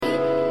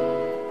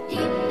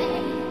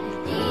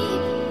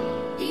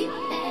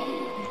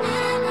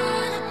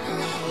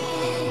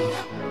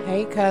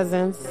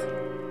cousins.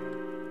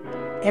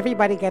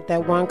 Everybody got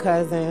that one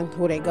cousin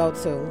who they go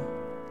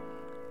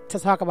to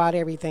talk about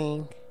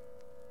everything.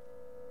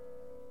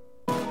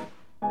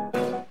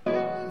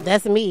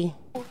 That's me.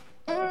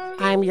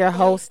 I'm your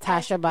host,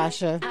 Tasha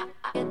Basha,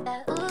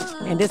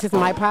 and this is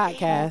my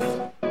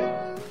podcast,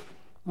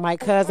 My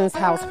Cousin's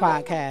House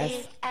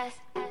Podcast.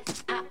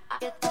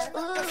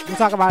 We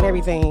talk about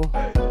everything.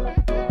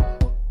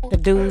 The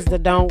do's, the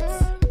don'ts,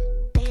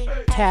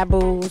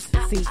 taboos,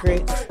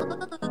 secrets.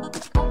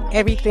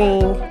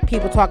 Everything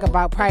people talk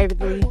about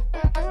privately,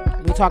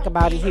 we talk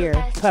about it here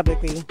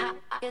publicly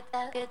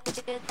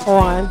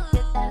on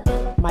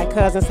My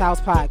Cousin's House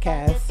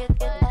Podcast.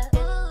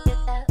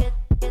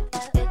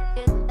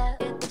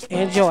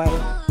 Enjoy.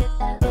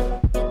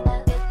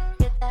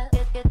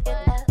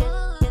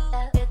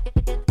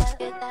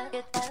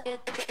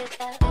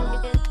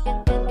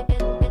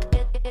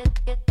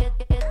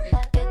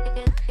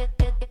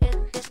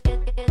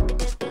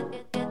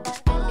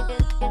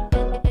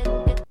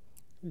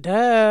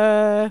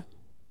 Duh.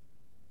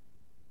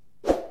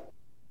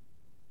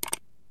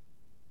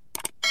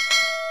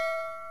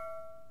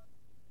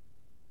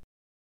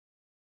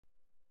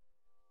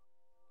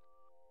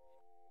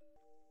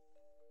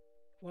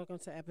 Welcome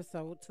to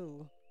episode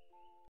 2,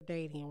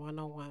 Dating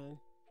 101.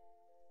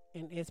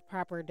 And is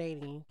proper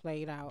dating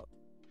played out?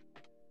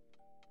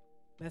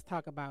 Let's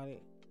talk about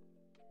it.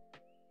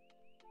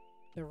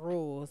 The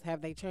rules,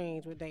 have they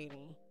changed with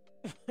dating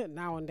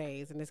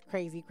nowadays in this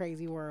crazy,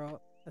 crazy world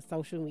of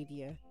social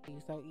media?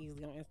 You so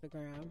easily on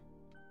Instagram,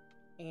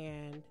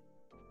 and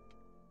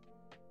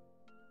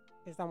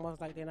it's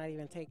almost like they're not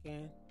even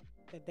taking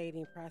the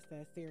dating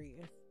process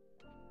serious,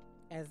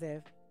 as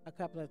if a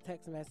couple of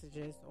text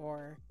messages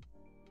or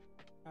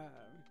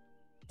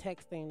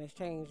texting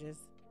exchanges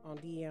on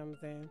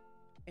DMs and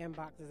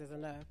inboxes is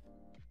enough.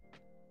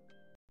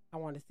 I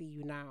want to see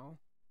you now.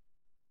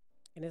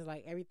 And it's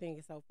like everything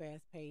is so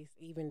fast paced,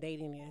 even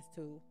dating is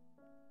too,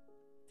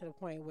 to the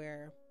point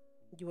where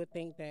you would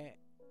think that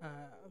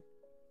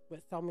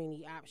with so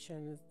many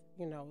options,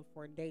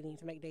 for dating,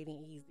 to make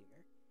dating easier,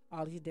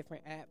 all these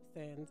different apps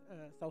and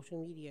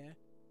social media,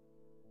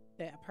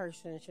 that a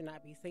person should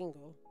not be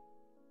single.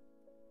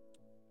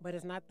 But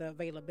it's not the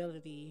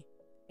availability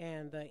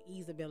and the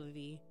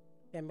easeability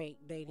that make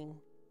dating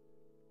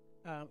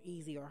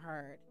easy or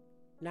hard.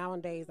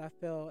 Nowadays, I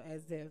feel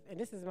as if, and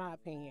this is my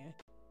opinion,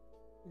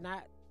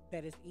 not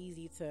that it's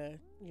easy to,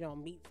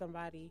 meet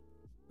somebody,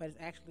 but it's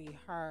actually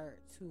hard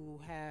to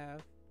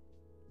have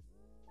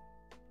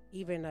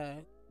even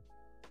I'm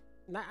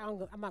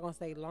not going to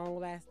say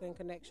long-lasting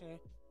connection,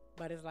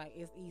 but it's like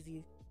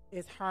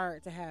it's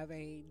hard to have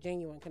a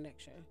genuine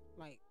connection,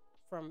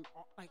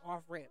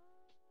 off rip,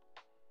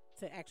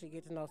 to actually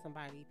get to know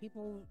somebody.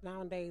 People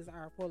nowadays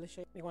are full of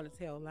shit. They want to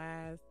tell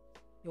lies.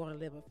 They want to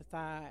live a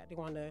facade. They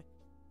want to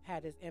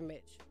have this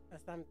image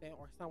of something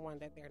or someone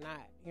that they're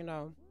not,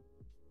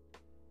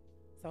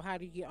 So how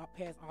do you get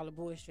past all the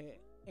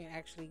bullshit and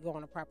actually go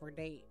on a proper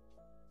date?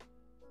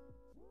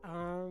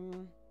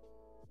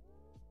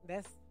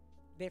 That's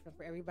different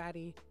for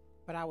everybody,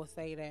 but I would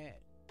say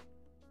that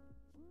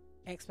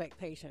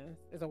expectations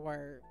is a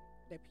word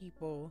that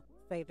people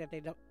say that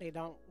they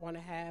don't want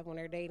to have when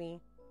they're dating.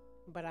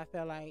 But I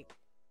feel like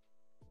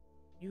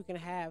you can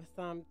have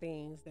some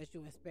things that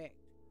you expect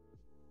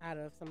out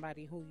of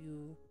somebody who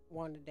you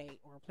want to date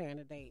or plan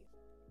to date.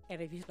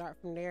 And if you start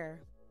from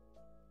there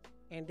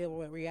and deal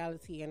with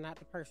reality and not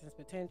the person's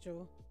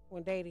potential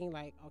when dating,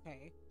 like,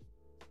 okay,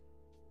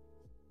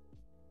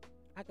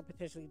 I could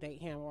potentially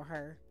date him or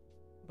her,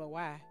 but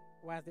why?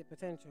 Why is it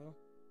potential?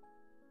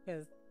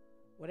 Because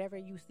whatever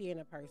you see in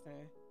a person,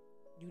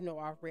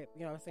 off rip,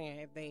 you know what I'm saying,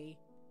 if they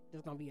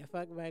just going to be a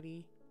fuck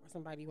buddy, or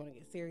somebody you want to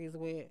get serious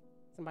with,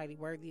 somebody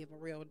worthy of a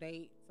real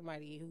date,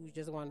 somebody who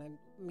just want to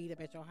meet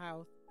up at your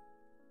house,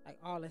 like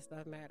all this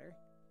stuff matter.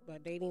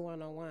 But dating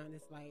one-on-one,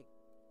 it's like,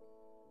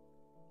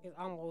 it's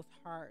almost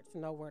hard to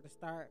know where to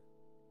start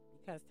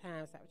because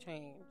times have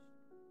changed.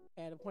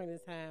 At a point in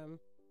time,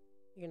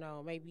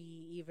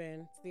 maybe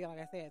even still, like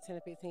I said, 10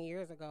 to 15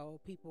 years ago,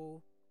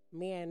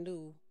 men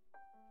knew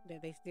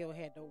that they still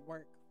had to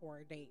work for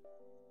a date,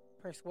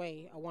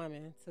 persuade a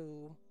woman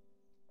to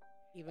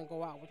even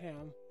go out with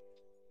him.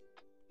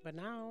 But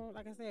now,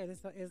 like I said,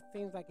 it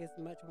seems like it's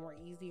much more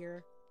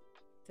easier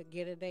to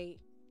get a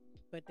date,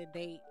 but the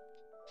date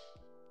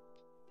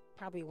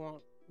probably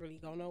won't really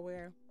go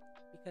nowhere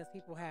because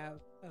people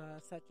have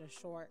such a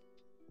short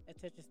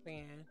attention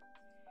span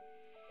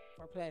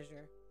for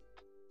pleasure.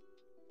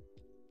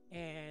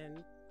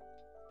 And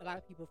a lot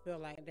of people feel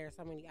like there's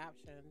so many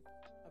options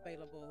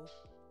available.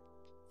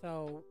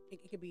 So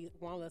it could be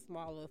one little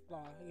small little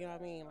flaw. You know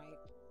what I mean? Like,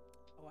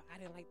 oh, I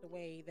didn't like the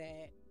way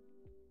that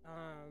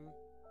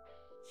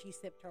she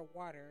sipped her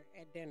water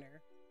at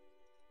dinner.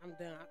 I'm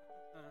done.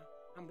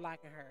 I'm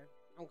blocking her.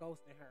 I'm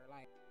ghosting her.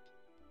 Like,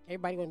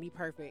 everybody want to be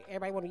perfect.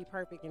 Everybody want to be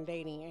perfect in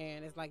dating,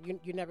 and it's like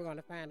you're never going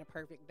to find the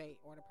perfect date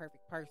or the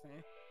perfect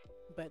person.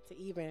 But to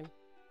even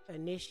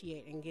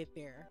initiate and get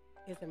there,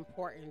 it's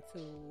important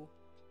to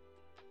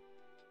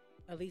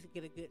at least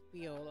get a good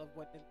feel of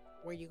what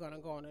where you're gonna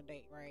go on a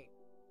date, right?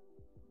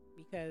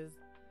 Because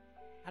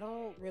I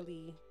don't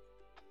really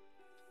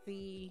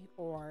see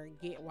or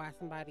get why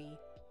somebody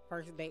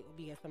first date would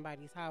be at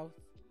somebody's house,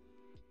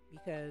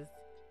 because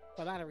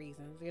for a lot of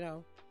reasons, you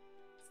know,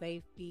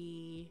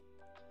 safety,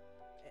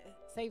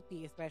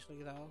 safety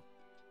especially though,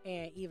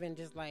 and even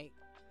just like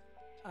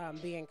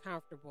being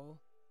comfortable.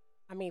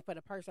 I mean, for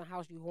the person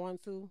house you going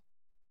to,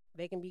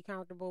 they can be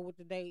comfortable with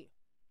the date,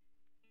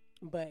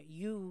 but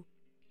you,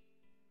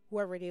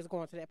 whoever it is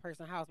going to that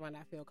person's house, might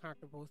not feel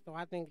comfortable. So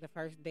I think the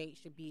first date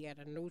should be at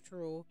a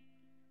neutral,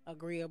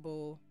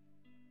 agreeable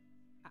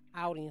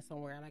outing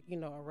somewhere, like, you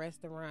know, a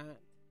restaurant,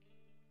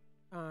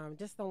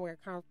 just somewhere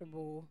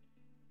comfortable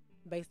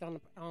based on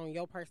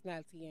your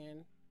personality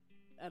and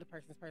the other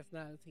person's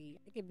personality.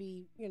 It could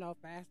be, you know,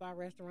 fast food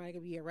restaurant. It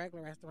could be a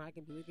regular restaurant.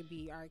 It could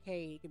be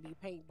arcade. It could be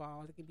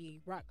paintball. It could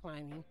be rock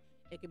climbing.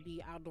 It could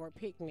be outdoor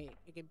picnic.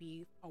 It could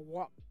be a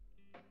walk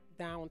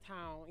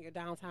downtown, your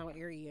downtown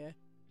area.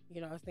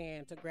 You know what I'm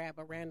saying, to grab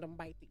a random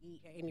bite to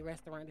eat at any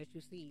restaurant that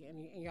you see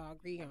and y'all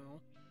agree on.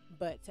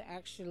 But to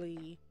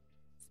actually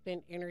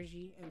spend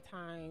energy and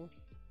time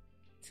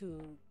to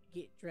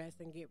get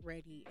dressed and get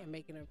ready and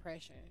make an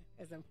impression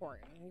is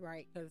important,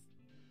 right? Because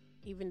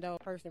even though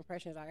first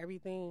impressions are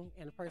everything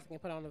and a person can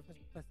put on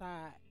a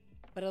facade,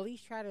 but at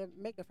least try to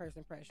make a first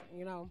impression,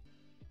 you know?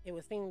 It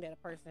would seem that a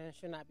person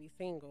should not be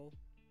single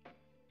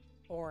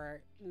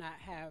or not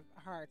have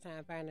a hard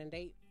time finding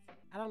dates.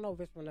 I don't know if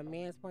it's from the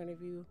man's point of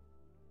view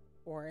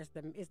or it's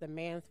the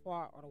man's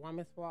fault or the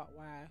woman's fault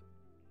why,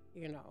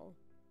 you know,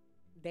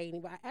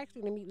 dating. But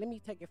actually, let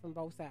me take it from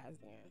both sides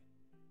then.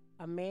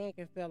 A man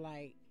can feel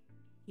like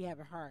he have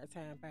a hard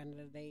time finding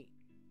a date.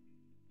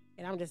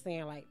 And I'm just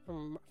saying, like,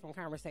 from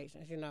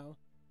conversations, you know,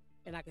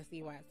 and I can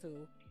see why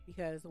too.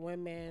 Because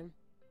women,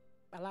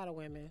 a lot of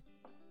women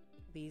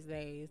these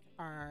days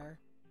are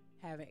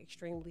having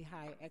extremely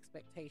high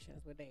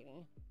expectations with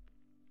dating.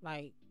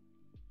 Like,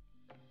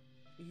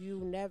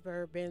 you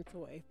never been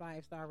to a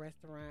 5-star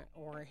restaurant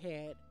or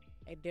had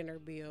a dinner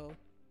bill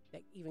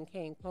that even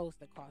came close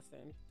to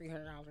costing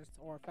 $300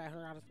 or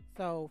 $500.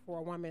 So for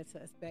a woman to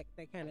expect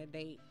that kind of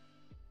date,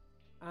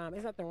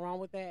 there's nothing wrong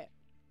with that.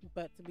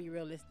 But to be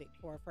realistic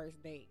for a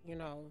first date, you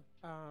know,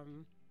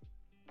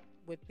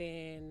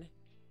 within,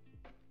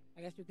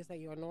 I guess you could say,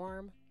 your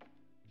norm,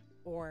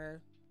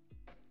 or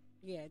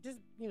yeah, just,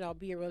 you know,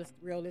 be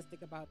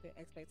realistic about the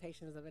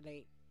expectations of a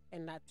date,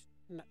 and not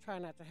try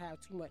not to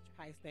have too much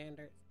high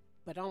standards,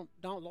 but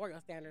don't lower your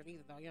standards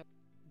either though. You know,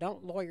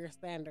 don't lower your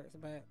standards,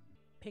 but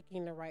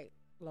picking the right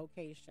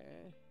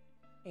location.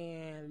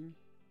 And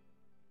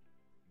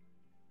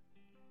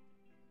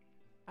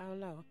I don't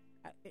know.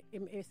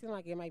 It seems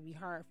like it might be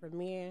hard for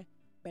men,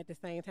 but at the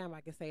same time,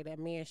 I can say that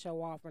men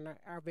show off and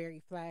are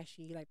very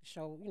flashy, like to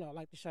show, you know,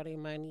 like to show their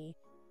money.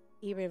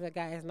 Even if a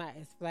guy is not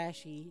as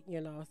flashy, you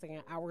know,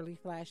 saying outwardly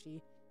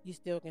flashy, you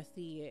still can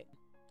see it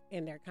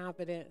in their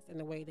confidence and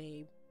the way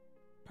they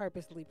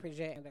purposely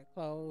project their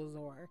clothes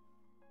or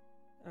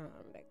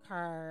their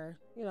car,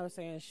 you know,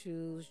 saying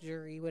shoes,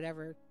 jewelry,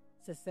 whatever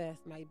success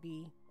might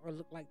be or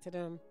look like to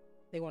them.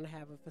 They want to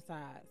have a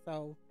facade.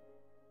 So,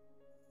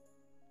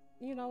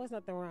 you know, there's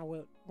nothing wrong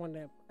with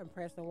wanting to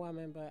impress a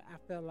woman, but I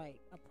feel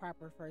like a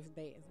proper first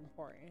date is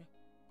important.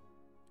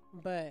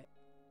 But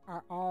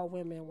are all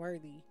women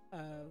worthy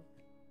of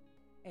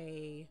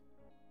a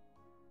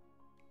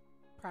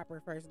proper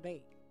first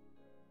date?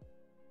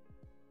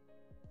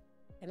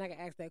 And I can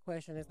ask that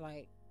question. It's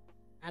like,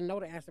 I know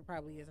the answer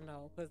probably is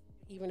no, because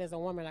even as a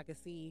woman, I can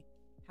see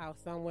how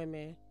some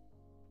women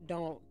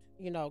don't,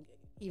 you know,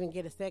 even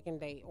get a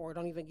second date or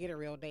don't even get a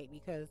real date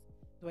because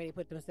the way they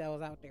put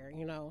themselves out there,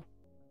 you know.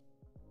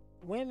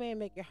 Women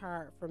make it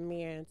hard for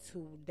men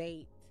to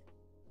date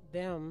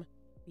them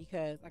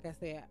because, like I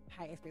said,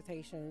 high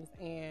expectations.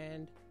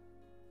 And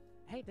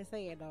I hate to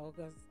say it though,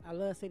 because I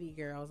love city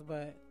girls,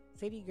 but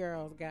city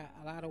girls got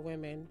a lot of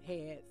women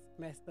heads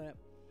messed up.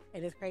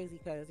 And it's crazy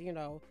because, you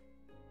know,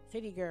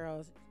 city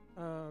girls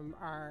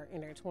are in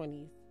their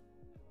 20s,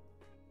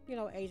 you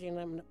know, aging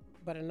them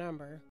but a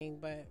number.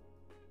 But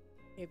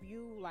if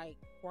you like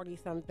 40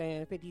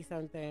 something, 50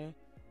 something,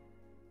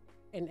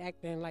 and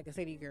acting like a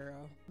city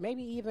girl,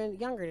 maybe even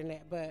younger than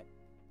that, but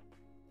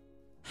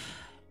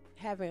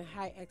having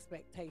high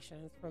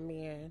expectations from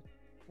men,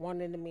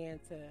 wanting the man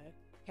to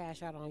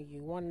cash out on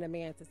you, wanting the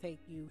man to take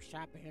you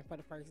shopping for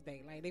the first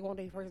date. Like, they want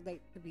their first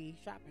date to be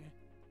shopping,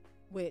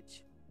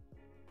 which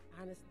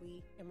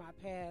honestly, in my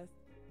past,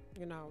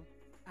 you know,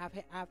 I've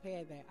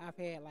had that. I've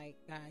had like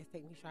guys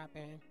take me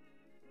shopping,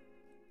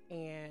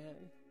 and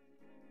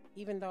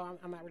even though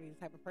I'm not really the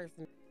type of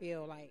person to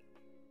feel like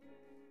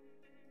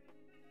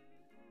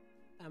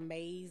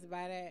amazed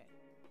by that,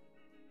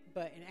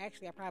 but and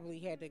actually I probably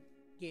had to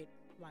get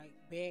like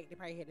begged. They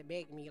probably had to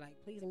beg me like,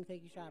 please let me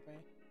take you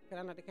shopping, because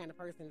I'm not the kind of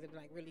person to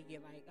like really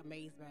get like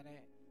amazed by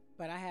that.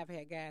 But I have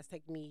had guys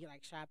take me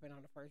like shopping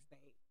on the first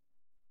date,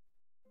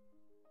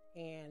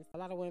 and a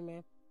lot of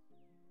women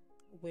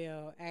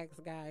will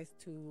ask guys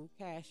to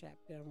cash app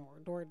them or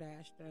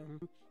DoorDash them.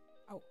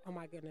 Oh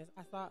my goodness!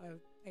 I saw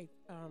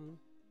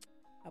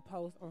a a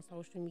post on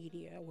social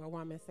media where a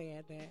woman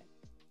said that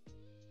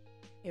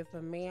if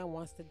a man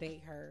wants to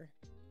date her,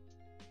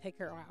 take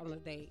her out on a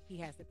date, he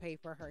has to pay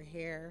for her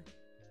hair,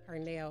 her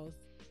nails,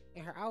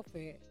 and her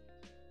outfit.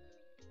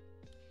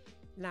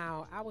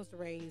 Now, I was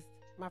raised,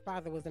 my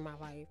father was in my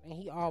life, and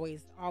he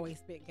always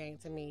spit game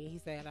to me. He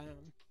said,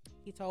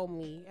 he told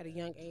me at a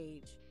young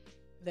age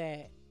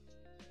that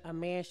a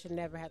man should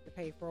never have to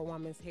pay for a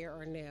woman's hair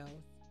or nails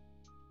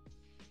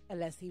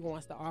unless he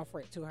wants to offer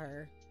it to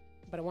her.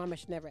 But a woman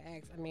should never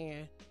ask a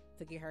man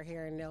to get her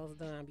hair and nails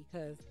done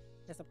because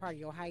that's a part of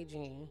your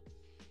hygiene.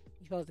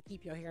 You're supposed to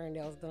keep your hair and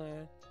nails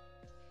done,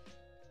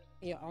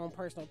 your own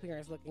personal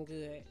appearance looking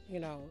good. You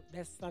know,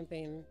 that's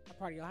something, a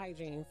part of your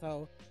hygiene.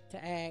 So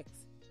to ask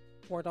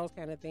for those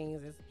kind of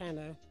things is kind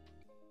of,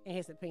 in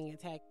his opinion,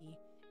 tacky.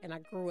 And I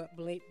grew up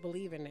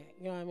believing that.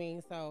 You know what I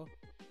mean? So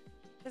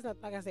it's not,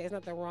 like I said, it's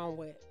nothing wrong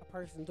with a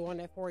person doing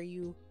that for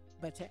you,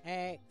 but to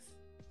ask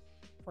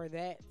for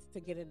that to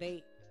get a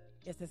date,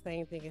 it's the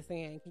same thing as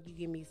saying, can you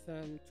give me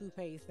some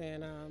toothpaste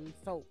and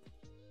soap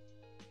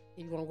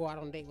if you want to go out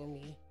on a date with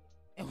me?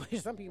 And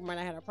which some people might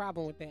not have a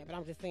problem with that, but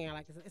I'm just saying,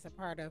 like, it's a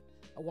part of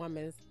a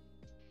woman's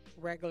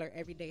regular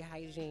everyday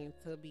hygiene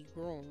to be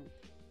groomed.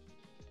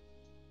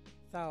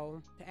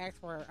 So to ask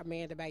for a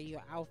man to buy you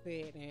an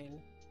outfit and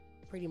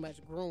pretty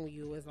much groom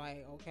you is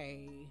like,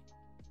 okay,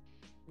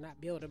 not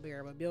build a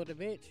bear, but build a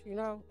bitch, you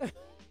know?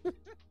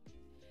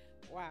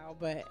 Wow,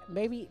 but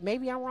maybe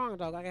I'm wrong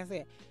though. Like I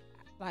said,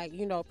 like,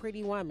 you know,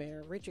 Pretty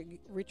Woman, Richard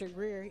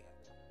Gere,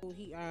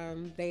 he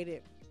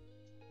dated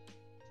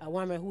a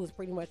woman who was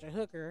pretty much a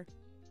hooker.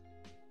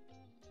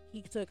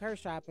 He took her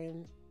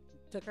shopping,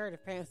 took her to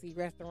fancy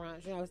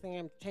restaurants, you know what I'm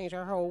saying, changed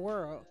her whole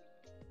world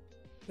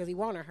because he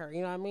wanted her,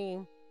 you know what I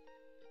mean?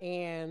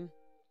 And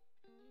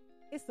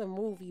it's a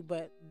movie,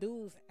 but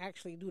dudes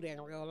actually do that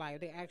in real life.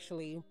 They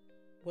actually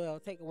will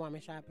take a woman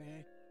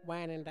shopping,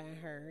 wine and dine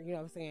her, you know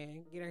what I'm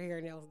saying, get her hair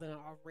and nails done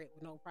off rip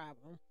with no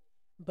problem.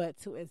 But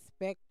to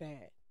expect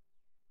that,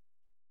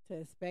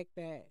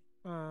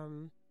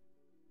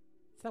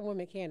 some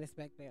women can't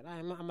expect that.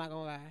 I'm not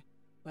gonna lie.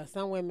 But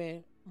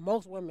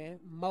most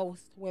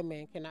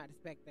women cannot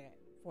expect that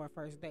for a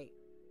first date.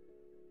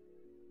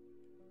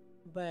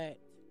 But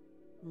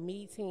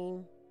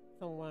meeting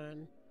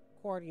someone,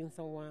 courting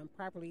someone,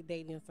 properly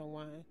dating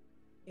someone,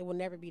 it will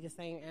never be the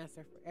same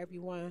answer for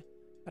everyone.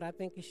 But I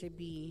think it should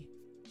be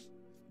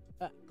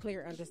a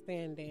clear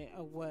understanding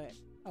of what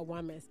a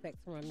woman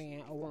expects from a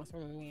man or wants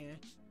from a man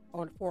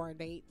for a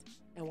date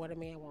and what a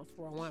man wants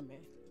for a woman,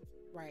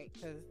 right?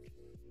 Because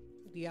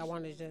do y'all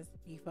want to just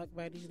be fuck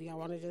buddies? Do y'all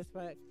want to just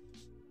fuck?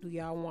 Do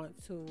y'all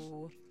want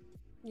to,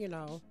 you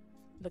know,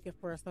 looking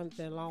for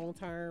something long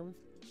term?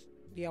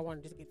 Do y'all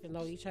want to just get to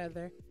know each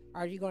other?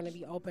 Are you going to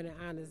be open and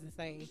honest and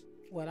say,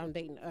 well, I'm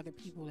dating other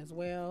people as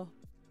well?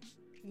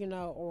 You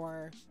know,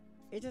 or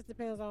it just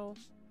depends on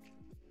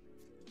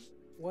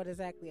what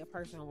exactly a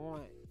person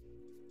wants.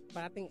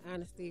 But I think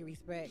honesty,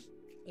 respect,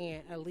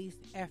 and at least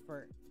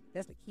effort,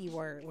 that's the key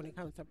word when it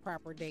comes to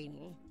proper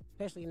dating,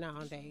 especially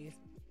nowadays,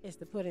 is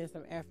to put in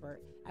some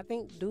effort. I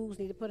think dudes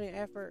need to put in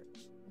effort,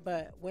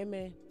 but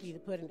women need to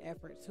put in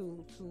effort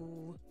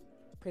to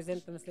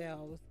present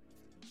themselves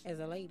as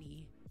a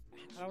lady.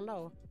 I don't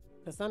know,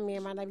 because some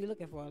men might not be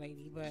looking for a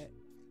lady, but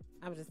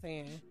I'm just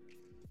saying,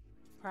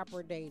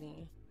 proper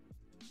dating.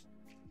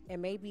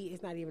 And maybe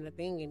it's not even a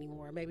thing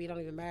anymore. Maybe it don't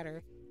even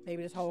matter.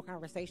 Maybe this whole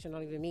conversation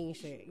don't even mean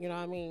shit. You know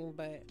what I mean?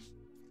 But,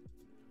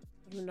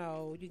 you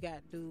know, you got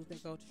dudes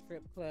that go to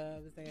strip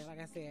clubs and, like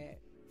I said,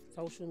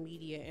 social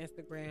media,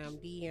 Instagram,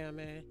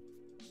 DMing,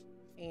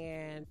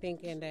 and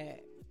thinking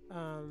that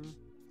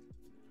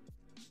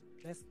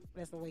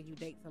that's the way you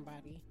date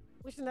somebody.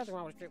 Which is nothing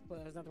wrong with strip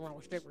clubs, nothing wrong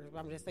with strippers. But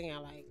I'm just saying,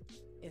 like,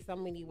 it's so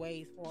many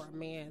ways for a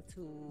man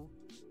to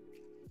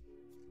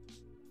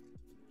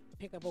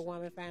pick up a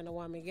woman, find a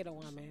woman, get a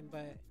woman.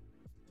 But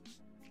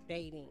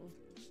dating,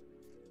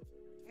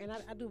 and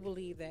I do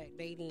believe that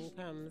dating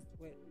comes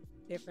with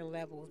different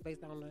levels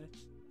based on the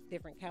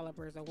different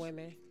calibers of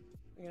women,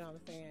 you know what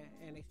I'm saying,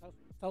 and the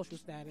social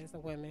status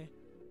of women.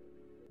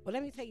 But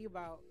let me tell you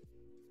about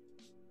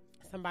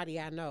somebody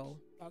I know,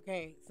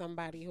 okay?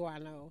 Somebody who I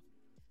know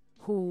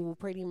who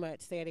pretty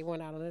much said they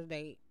went out on a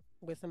date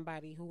with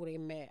somebody who they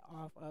met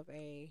off of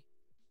a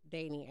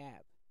dating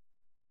app.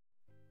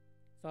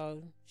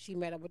 So she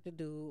met up with the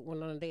dude,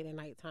 went on a date at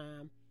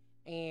nighttime,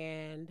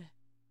 and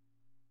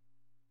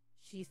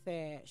she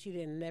said she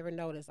didn't never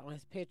notice on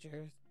his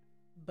pictures,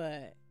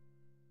 but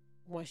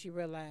once she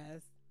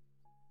realized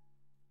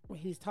when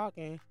he's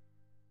talking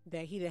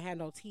that he didn't have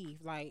no teeth,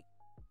 like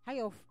how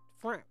your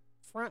front,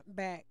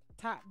 back,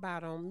 top,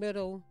 bottom,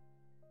 middle,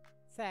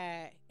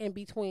 side, in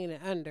between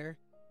and under,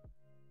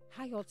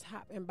 how your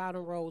top and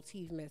bottom row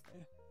teeth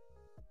missing,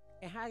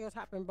 and how your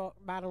top and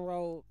bottom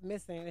row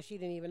missing, and she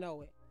didn't even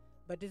know it.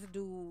 But this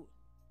dude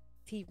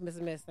teeth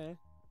was missing.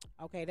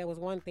 Okay, that was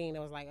one thing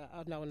that was like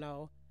a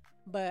no.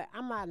 But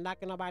I'm not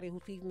knocking nobody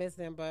who teeth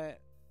missing, but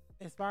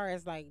as far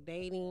as like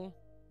dating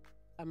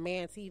a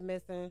man teeth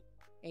missing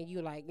and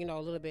you like, you know,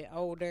 a little bit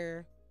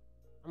older,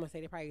 I'm gonna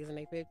say they probably was in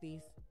their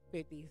 50s,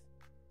 50s.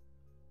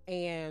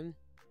 And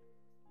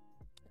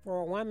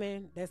for a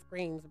woman, that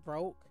screams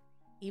broke.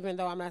 Even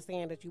though I'm not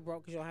saying that you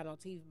broke because you don't have no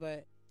teeth,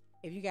 but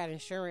if you got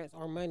insurance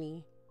or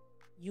money,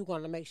 you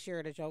gonna make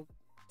sure that your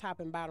top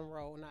and bottom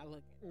row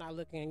not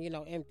looking,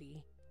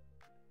 empty.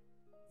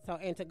 So,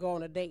 and to go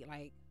on a date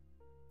like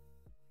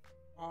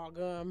all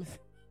gums.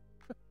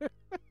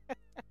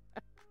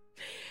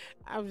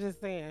 I'm just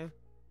saying.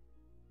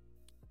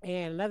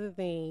 And another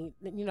thing,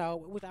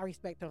 which I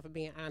respect him for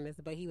being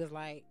honest, but he was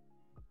like,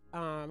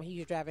 he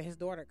was driving his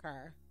daughter's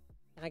car,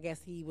 and I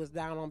guess he was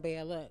down on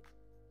bad luck.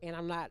 And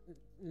I'm not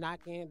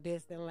knocking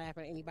this and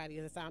laughing at anybody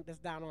that's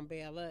down on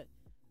bad luck,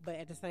 but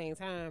at the same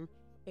time,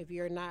 if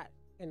you're not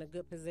in a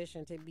good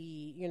position to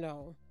be,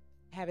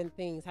 having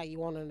things how you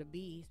want them to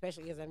be,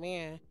 especially as a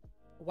man,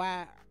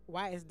 why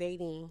is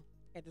dating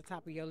at the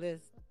top of your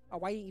list, or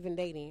why are you even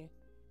dating?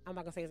 I'm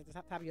not gonna say it's at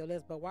the top of your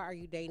list, but why are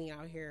you dating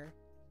out here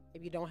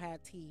if you don't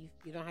have teeth,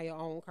 you don't have your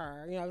own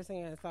car? You know what I'm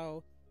saying?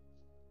 So,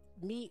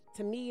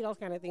 to me, those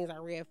kind of things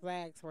are red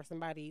flags for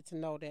somebody to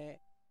know that,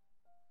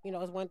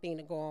 it's one thing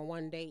to go on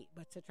one date,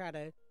 but to try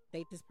to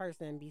date this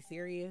person and be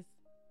serious,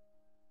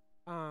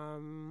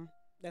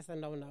 that's a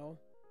no.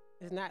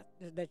 It's not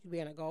that you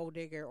being a gold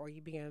digger or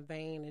you being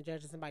vain and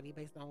judging somebody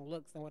based on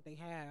looks and what they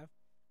have,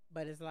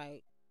 but it's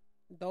like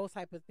those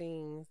type of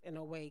things in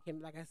a way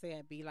can, like I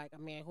said, be like a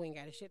man who ain't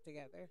got his shit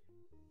together,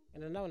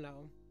 and a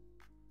no.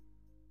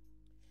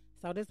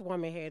 So this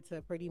woman had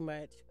to pretty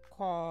much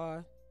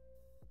call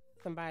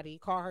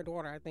her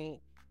daughter, I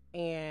think,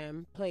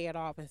 and play it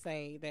off and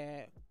say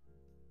that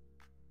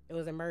it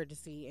was an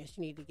emergency and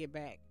she needed to get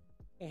back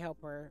and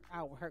help her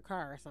out with her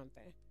car or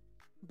something.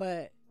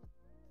 But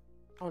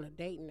on a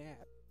dating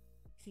app,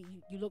 see,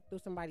 you look through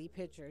somebody's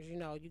pictures, you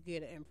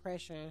get an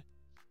impression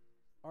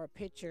or a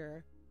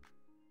picture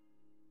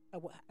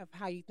of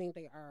how you think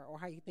they are or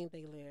how you think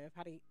they live.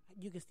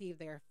 You can see if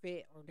they're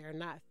fit or they're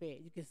not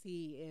fit. You can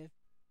see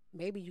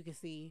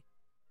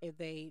if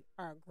they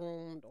are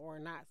groomed or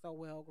not so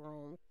well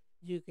groomed.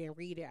 You can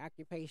read their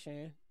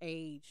occupation,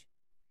 age,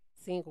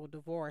 single,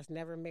 divorced,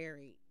 never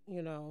married,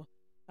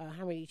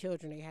 how many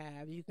children they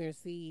have. You can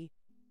see,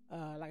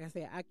 like I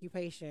said,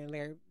 occupation,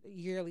 their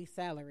yearly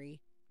salary.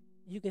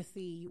 You can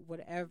see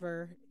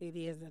whatever it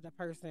is that the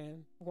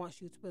person wants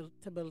you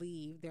to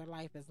believe their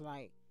life is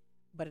like,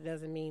 but it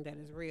doesn't mean that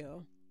it's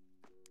real.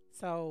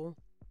 So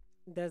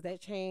does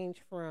that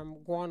change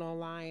from going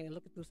online and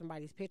looking through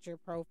somebody's picture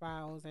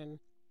profiles and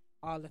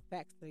all the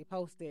facts they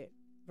posted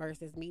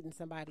versus meeting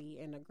somebody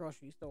in a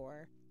grocery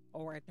store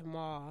or at the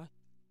mall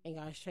and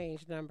y'all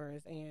exchange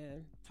numbers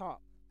and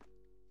talk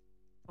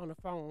on the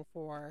phone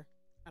for,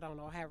 I don't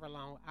know, however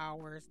long,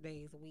 hours,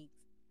 days, weeks,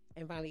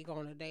 and finally go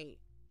on a date?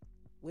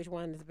 Which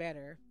one is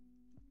better?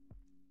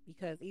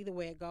 Because either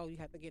way it goes, you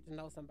have to get to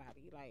know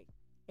somebody. Like,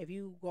 if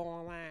you go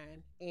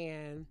online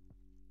and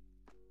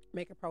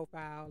make a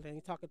profile and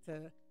you're talking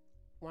to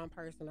one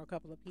person or a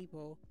couple of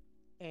people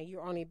and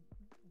you're only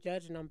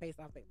judging them based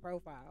off their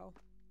profile,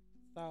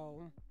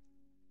 so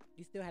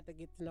you still have to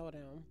get to know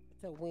them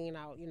to wean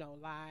out,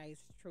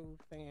 lies, truth,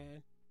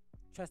 and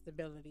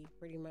trustability,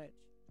 pretty much.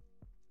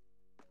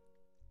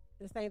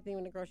 The same thing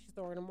in the grocery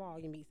store or the mall.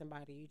 You meet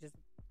somebody, you just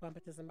bump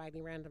into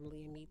somebody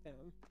randomly and meet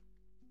them.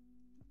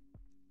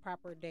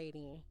 Proper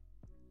dating.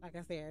 Like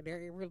I said,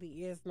 there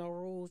really is no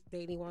rules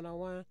dating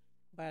 101,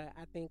 but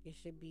I think it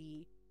should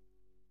be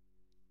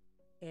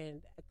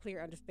in a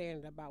clear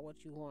understanding about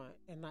what you want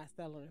and not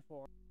selling it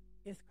for.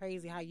 It's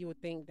crazy how you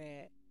would think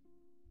that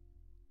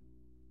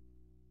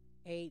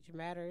age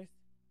matters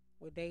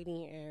with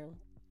dating and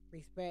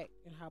respect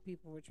and how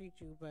people would treat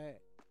you, but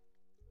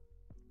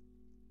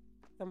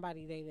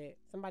somebody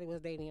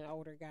was dating an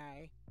older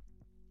guy.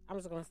 I'm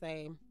just gonna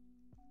say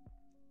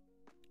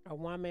a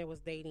woman was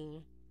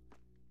dating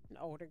an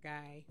older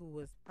guy who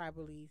was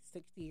probably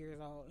 60 years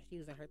old and she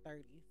was in her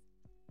 30s.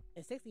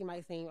 And 60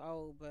 might seem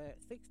old, but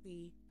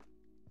 60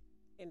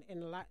 in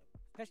a lot,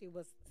 especially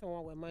with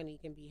someone with money,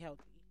 can be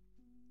healthy.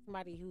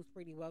 Somebody who's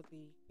pretty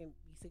wealthy can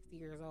be 60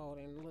 years old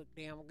and look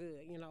damn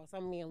good.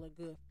 Some men look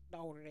good the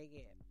older they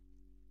get.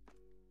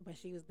 But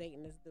she was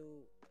dating this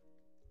dude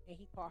and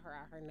he called her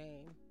out her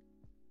name.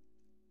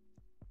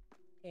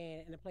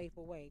 And in a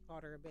playful way,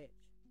 called her a bitch.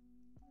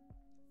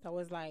 So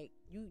it's like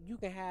you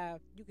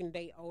can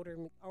date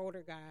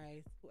older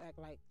guys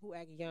who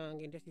act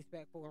young and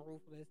disrespectful and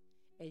ruthless,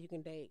 and you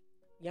can date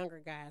younger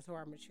guys who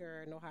are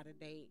mature, know how to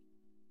date,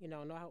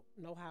 know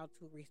how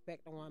to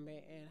respect a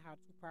woman and how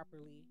to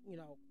properly,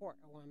 court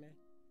a woman.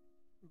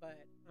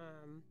 But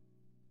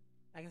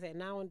like I said,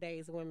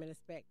 nowadays women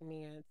expect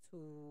men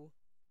to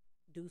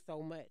do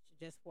so much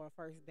just for a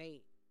first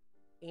date,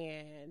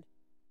 and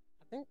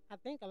I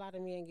think a lot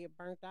of men get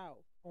burnt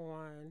out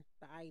on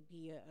the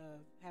idea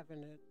of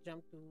having to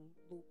jump through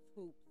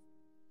hoops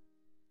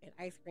and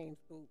ice cream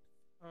scoops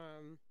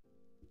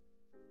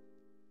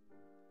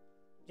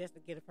just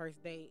to get a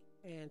first date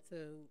and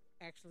to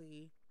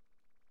actually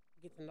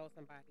get to know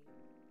somebody.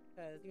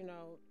 Because,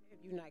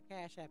 if you're not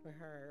cash apping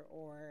her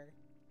or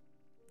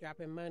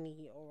dropping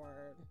money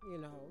or,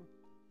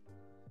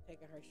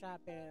 taking her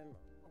shopping,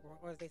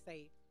 or as they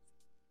say,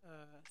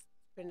 uh,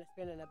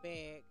 spending a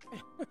bag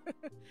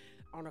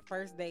on a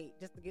first date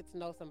just to get to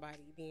know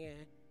somebody.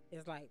 Then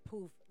it's like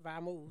poof,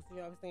 vamos. You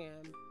know what I'm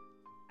saying?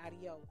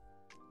 Adios,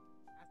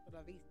 hasta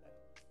la vista,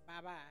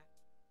 bye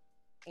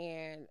bye.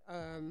 And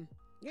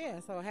yeah,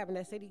 so having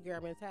that city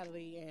girl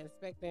mentality and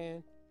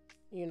expecting,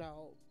 you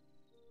know,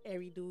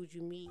 every dude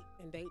you meet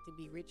and date to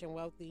be rich and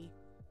wealthy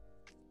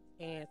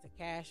and to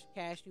cash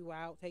you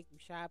out, take you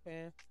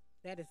shopping.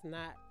 That is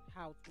not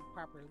how to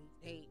properly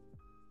date.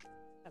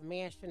 A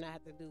man should not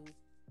have to do.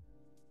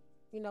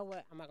 You know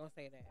what? I'm not gonna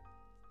say that.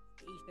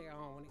 Each their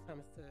own when it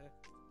comes to,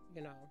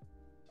 you know,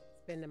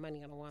 spending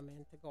money on a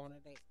woman to go on a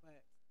date.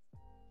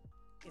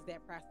 But is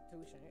that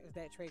prostitution? Is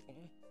that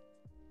tricking?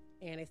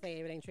 And they say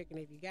if it ain't tricking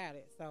if you got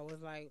it. So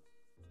it's like,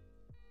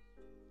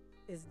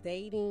 is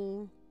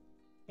dating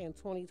in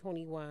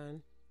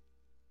 2021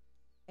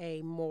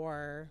 a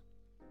more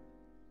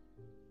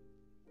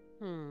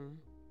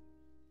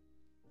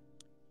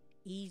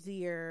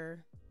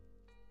easier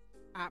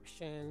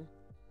option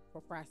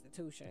for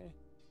prostitution?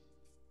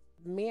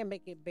 Men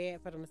make it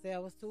bad for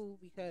themselves too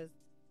because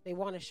they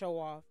want to show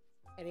off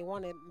and they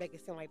want to make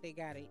it seem like they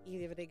got it,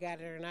 either if they got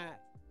it or not.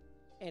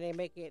 And they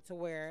make it to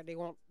where they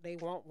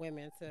want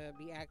women to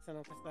be asking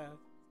them for stuff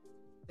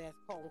that's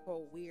quote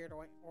unquote weird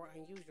or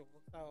unusual.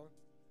 So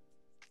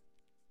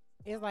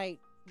it's like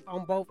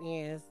on both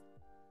ends,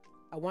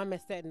 a woman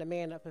setting the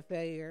man up for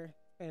failure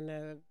and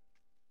the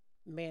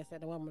man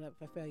setting the woman up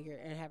for failure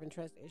and having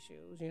trust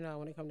issues, you know,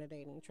 when it comes to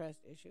dating, trust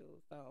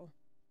issues. So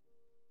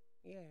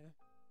yeah.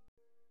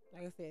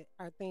 Like I said,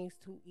 are things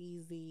too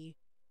easy?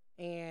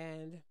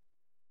 And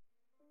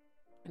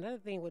another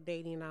thing with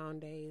dating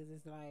nowadays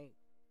is like,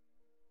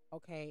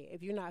 okay,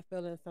 if you're not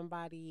feeling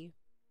somebody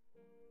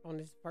on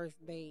this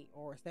first date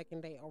or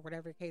second date or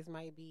whatever the case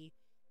might be,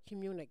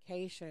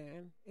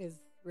 communication is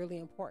really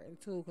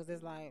important too. Because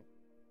it's like,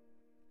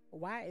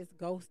 why is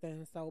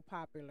ghosting so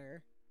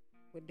popular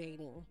with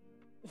dating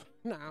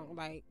now?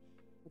 Like,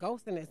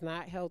 ghosting is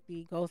not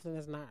healthy. Ghosting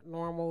is not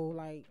normal.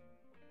 Like,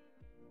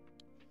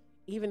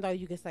 even though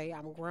you can say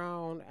I'm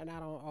grown and I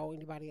don't owe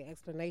anybody an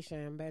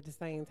explanation, but at the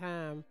same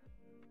time,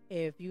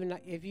 if you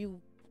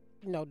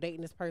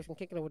dating this person,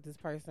 kicking it with this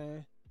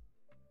person,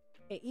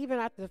 and even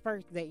after the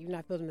first date, you're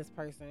not feeling this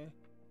person,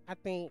 I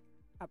think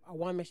a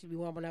woman should be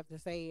woman enough to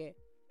say it,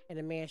 and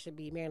a man should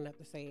be man enough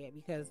to say it.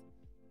 Because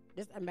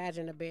just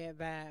imagine the bad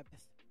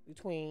vibes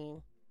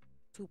between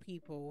two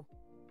people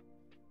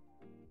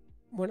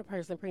when a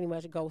person pretty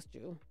much ghosts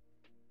you.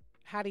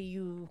 How do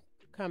you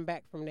come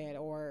back from that?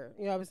 Or,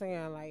 you know what I'm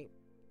saying? Like,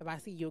 if I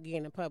see you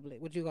again in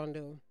public, what you gonna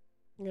do?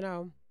 You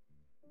know?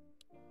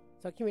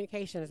 So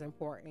communication is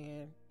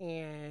important,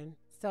 and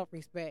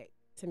self-respect,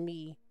 to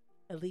me,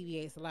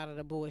 alleviates a lot of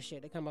the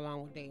bullshit that come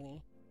along with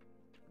dating.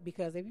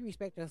 Because if you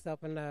respect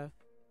yourself enough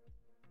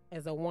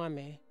as a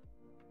woman,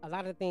 a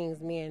lot of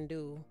things men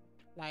do,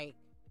 like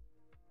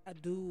a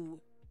dude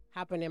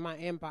hopping in my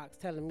inbox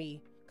telling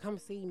me, come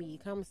see me,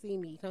 come see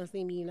me, come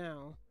see me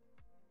now.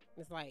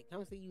 It's like,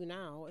 come see you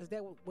now. Is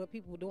that what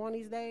people doing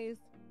these days?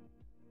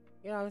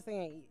 You know what I'm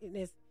saying?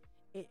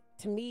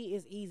 To me,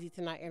 it's easy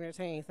to not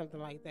entertain something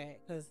like that.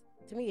 Because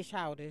to me, it's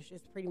childish.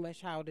 It's pretty much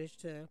childish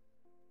to,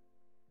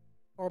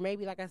 or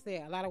maybe, like I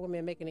said, a lot of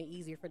women making it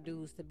easier for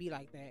dudes to be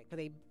like that. Because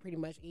they pretty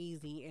much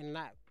easy and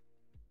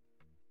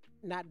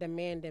not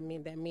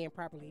demanding that men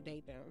properly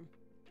date them.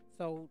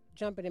 So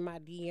jumping in my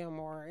DM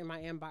or in my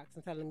inbox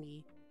and telling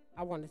me,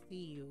 I want to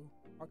see you,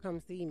 or come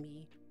see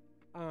me,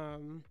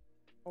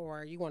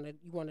 or you want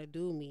to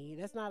do me,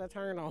 that's not a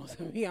turn on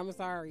to me. I'm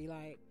sorry,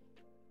 like,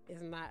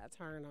 it's not a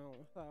turn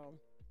on. So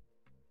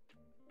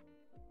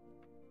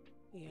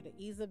yeah, the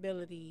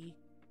easeability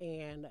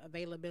and the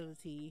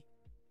availability,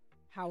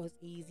 how it's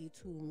easy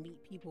to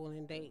meet people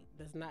and date,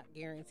 does not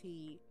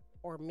guarantee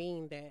or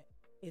mean that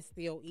it's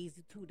still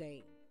easy to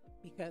date,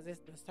 because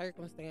it's the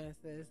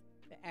circumstances,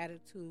 the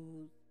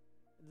attitudes,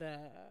 the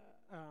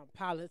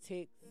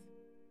politics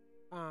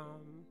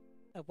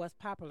of what's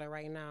popular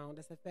right now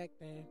that's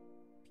affecting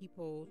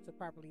people to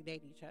properly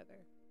date each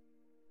other.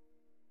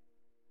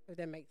 If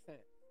that makes sense.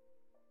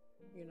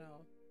 You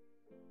know,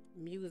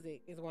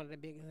 music is one of the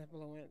biggest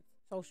influence.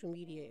 Social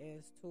media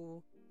is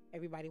too.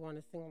 Everybody want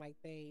to sing like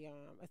they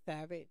a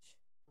savage.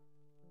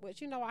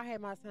 Which, I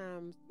had my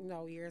times,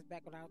 years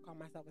back when I would call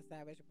myself a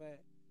savage, but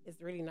it's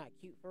really not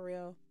cute for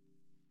real.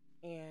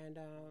 And,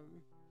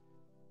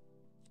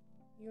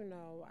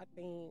 I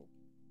think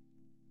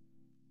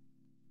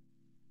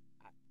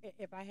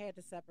if I had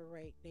to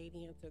separate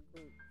dating into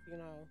groups,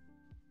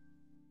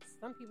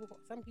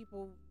 some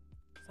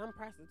some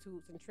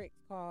prostitutes and tricks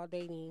call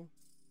dating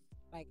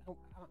like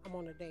I'm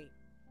on a date.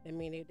 They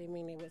mean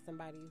they with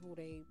somebody who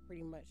they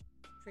pretty much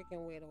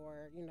tricking with,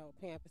 or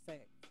paying for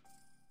sex.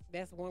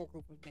 That's one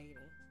group of dating,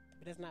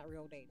 but that's not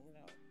real dating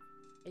though.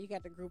 And you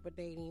got the group of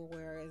dating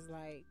where it's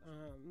like,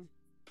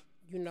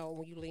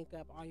 when you link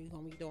up, all you're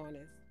gonna be doing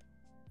is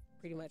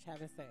pretty much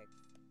having sex.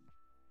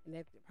 And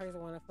if the person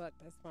wanna fuck,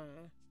 that's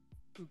fine.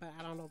 But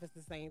I don't know if it's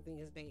the same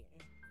thing as dating.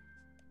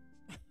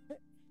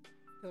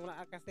 Because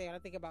like I said, when I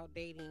think about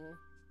dating,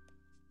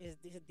 it's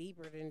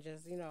deeper than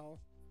just that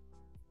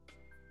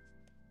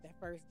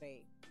first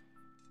date.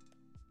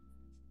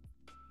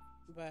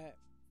 But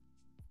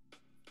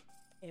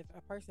if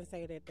a person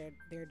say that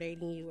they're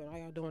dating you and all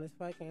y'all doing is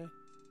fucking,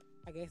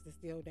 I guess it's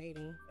still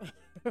dating.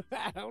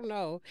 I don't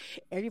know.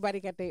 Everybody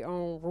got their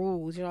own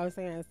rules, you know what I'm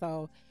saying?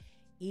 So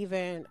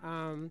even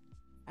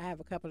I have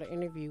a couple of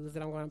interviews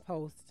that I'm going to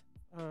post.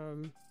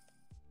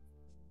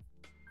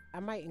 I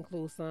might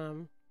include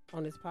some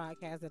on this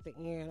podcast at the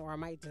end, or I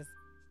might just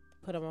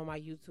put them on my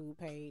YouTube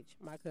page,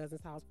 My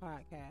Cousin's House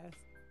Podcast,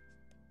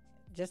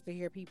 just to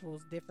hear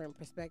people's different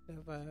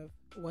perspective of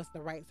what's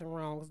the rights and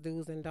wrongs,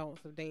 do's and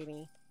don'ts of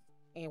dating,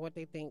 and what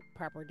they think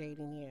proper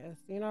dating is.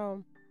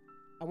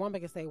 A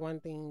woman can say one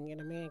thing and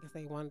a man can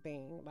say one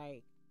thing.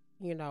 Like,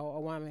 a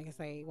woman can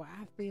say, well,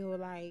 I feel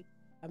like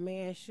a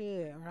man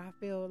should, or I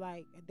feel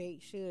like a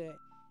date should.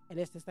 And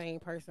it's the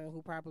same person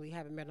who probably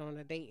haven't been on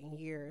a date in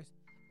years,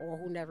 or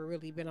who never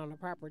really been on a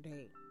proper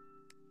date.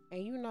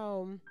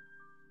 And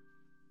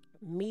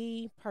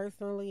me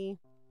personally,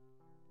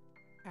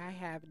 I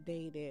have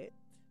dated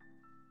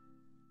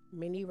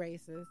many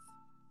races.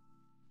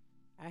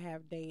 I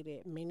have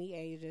dated many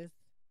ages.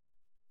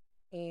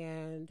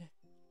 And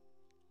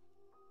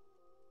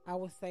I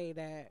would say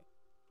that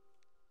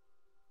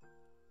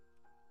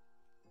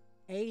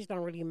age don't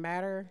really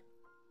matter.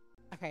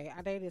 Okay,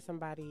 I dated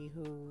somebody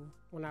who,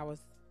 when I was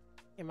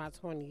in my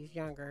 20s,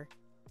 younger,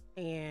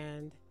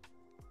 and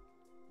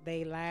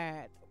they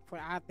lied.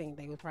 I think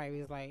they was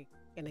probably like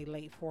in their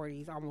late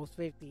 40s, almost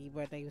 50,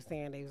 but they was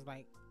saying they was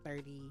like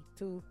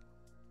 32,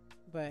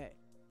 or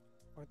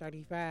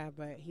 35,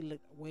 but he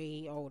looked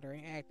way older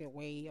and acted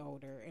way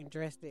older and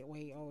dressed it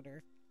way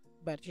older.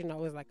 But it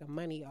was like a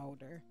money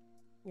older,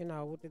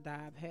 with the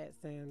dive hats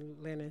and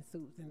linen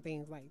suits and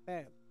things like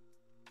that.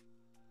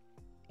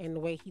 And the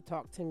way he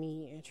talked to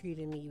me and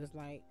treated me was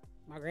like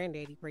my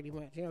granddaddy, pretty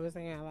much. You know what I'm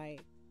saying?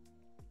 Like,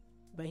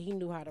 but he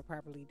knew how to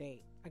properly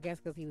date. I guess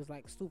because he was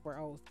like super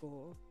old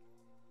school.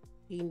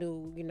 He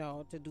knew,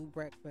 to do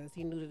breakfast.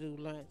 He knew to do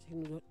lunch. He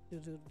knew to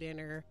do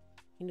dinner.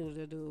 He knew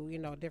to do,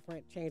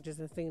 different changes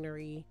in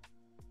scenery.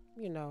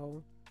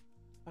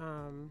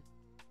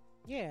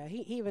 Yeah, he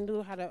even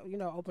knew how to,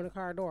 open a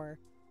car door,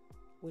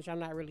 which I'm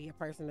not really a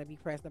person to be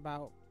pressed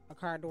about a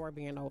car door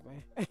being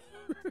open.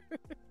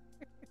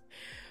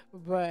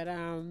 But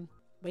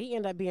he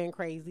ended up being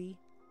crazy,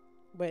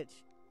 which,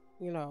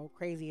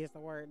 crazy is the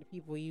word that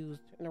people use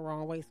in the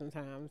wrong way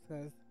sometimes,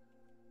 because,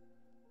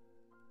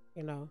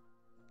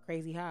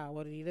 crazy how?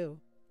 What did he do?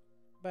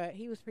 But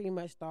he was pretty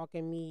much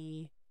stalking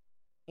me,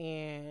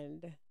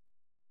 and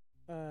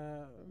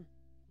I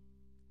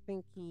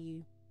think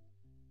he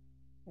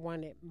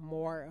wanted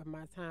more of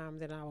my time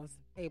than I was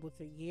able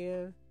to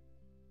give.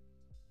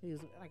 He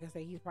was, like I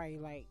said, he's probably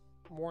like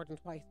more than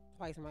twice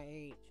my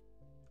age,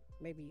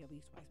 maybe at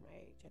least twice my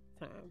age at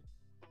the time.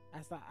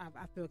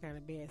 I feel kind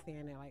of bad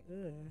saying that, like,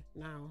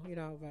 now,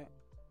 but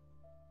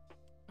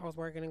I was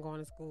working and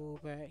going to school,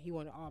 but he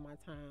wanted all my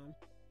time.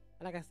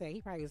 And like I said, he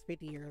probably was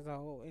 50 years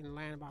old and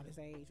lying about his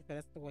age, because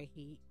that's the way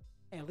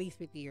at least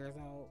 50 years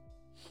old.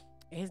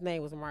 And his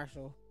name was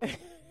Marshall.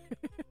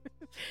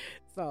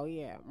 So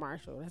yeah,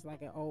 Marshall, that's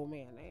like an old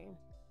man name.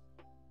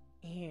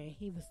 And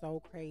he was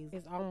so crazy.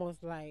 It's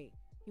almost like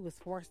he was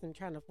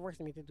trying to force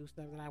me to do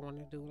stuff that I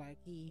wanted to do. Like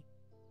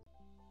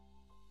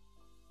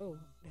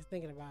just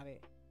thinking about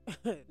it.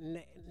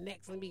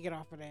 Next, let me get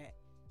off of that.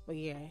 But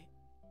yeah,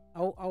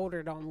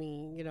 older don't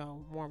mean,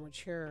 more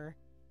mature.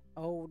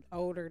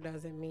 Older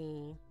doesn't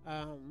mean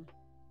that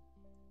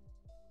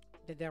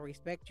they'll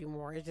respect you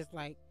more. It's just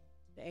like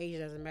the age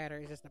doesn't matter.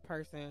 It's just the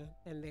person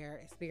and their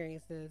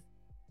experiences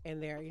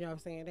and their,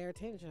 their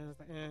intentions,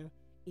 and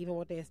even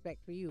what they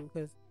expect for you.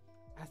 Because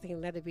I seen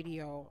another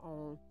video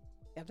on,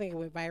 I think it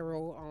went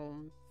viral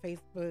on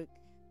Facebook,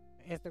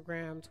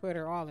 Instagram,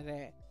 Twitter, all of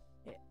that.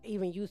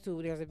 Even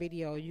YouTube, there's a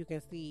video you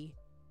can see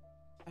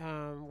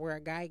where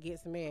a guy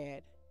gets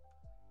mad.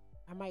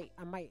 I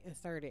might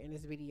insert it in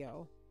this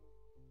video,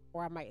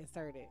 or I might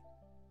insert it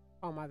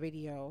on my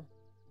video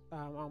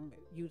on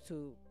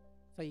YouTube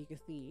so you can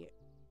see it.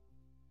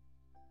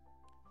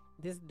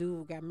 This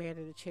dude got mad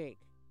at a chick,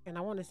 and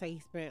I want to say he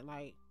spent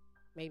like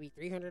maybe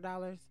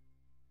 $300.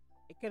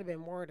 It could have been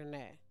more than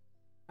that.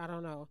 I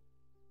don't know.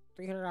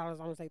 $300. I'm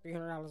gonna say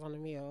 $300 on the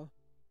meal,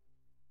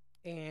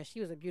 and she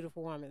was a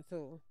beautiful woman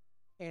too.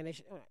 And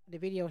the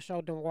video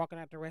showed them walking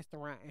out the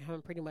restaurant, and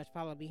him pretty much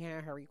followed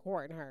behind her,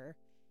 recording her.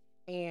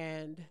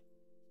 And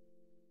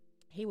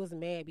he was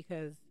mad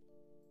because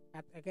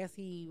I guess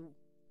he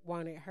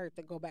wanted her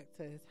to go back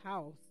to his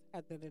house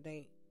after the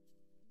date.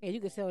 And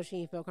you could tell she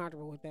didn't feel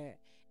comfortable with that.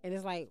 And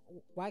it's like,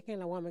 why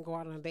can't a woman go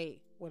out on a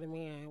date with a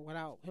man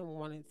without him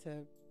wanting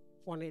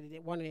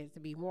it to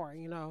be more,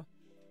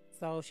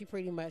 So she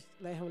pretty much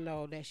let him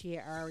know that she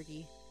had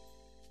already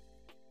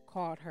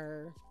called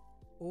her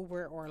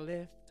Uber or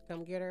Lyft to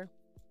come get her.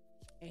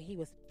 And he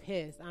was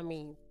pissed. I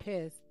mean,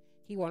 pissed.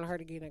 He wanted her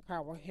to get in a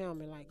car with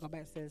him and like go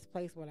back to his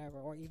place, whatever,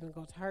 or even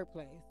go to her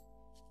place.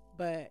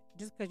 But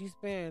just because you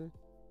spend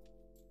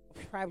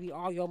probably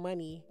all your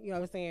money, you know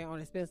what I'm saying, on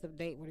an expensive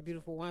date with a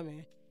beautiful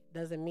woman,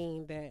 doesn't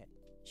mean that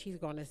she's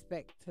going to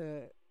expect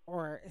to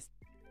or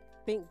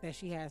think that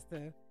she has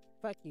to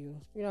fuck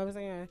you. You know what I'm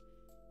saying?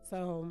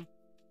 So,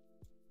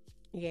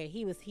 yeah,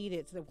 he was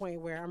heated to the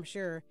point where I'm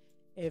sure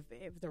if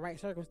the right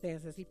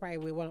circumstances, he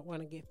probably would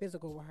want to get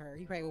physical with her.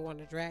 He probably would want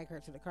to drag her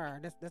to the car.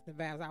 That's the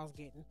vibes I was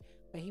getting.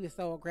 But he was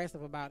so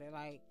aggressive about it,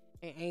 like,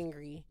 and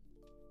angry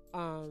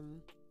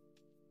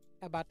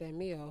about that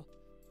meal.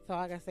 So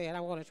like I said,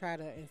 I'm going to try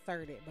to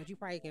insert it, but you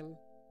probably can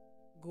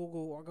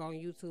Google or go on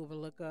YouTube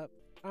and look up.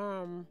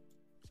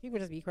 People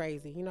just be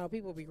crazy. You know,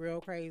 people be real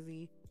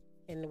crazy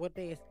and what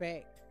they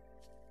expect.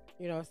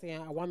 You know what I'm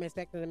saying? A woman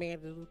expecting a man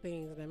to do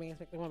things and a man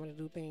expecting a woman to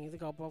do things. It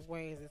go both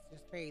ways. It's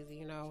just crazy,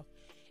 you know.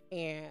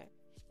 And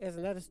there's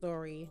another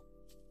story,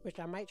 which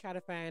I might try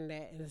to find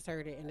that and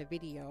insert it in the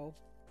video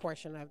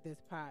portion of this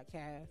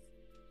podcast.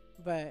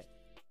 But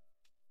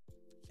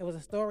it was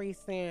a story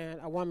saying,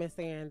 a woman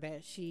saying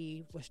that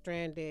she was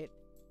stranded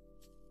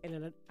in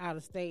an out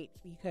of state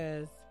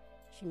because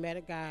she met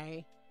a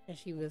guy and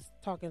she was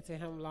talking to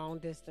him long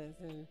distance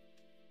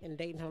and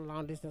dating him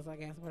long distance, I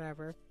guess,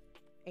 whatever.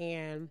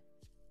 And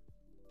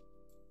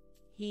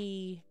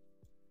he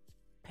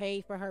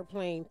paid for her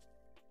plane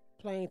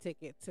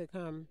ticket to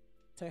come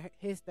to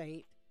his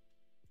state,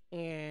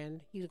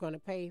 and he was going to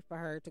pay for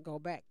her to go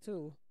back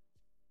too.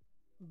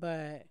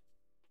 But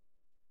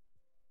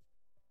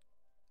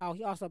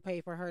he also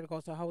paid for her to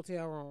go to a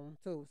hotel room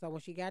too. So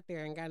when she got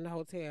there and got in the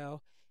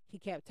hotel, he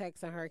kept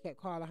texting her,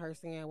 kept calling her,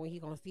 saying when he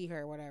gonna see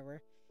her or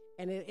whatever.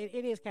 And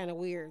it is kind of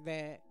weird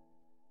that,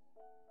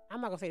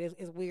 I'm not gonna say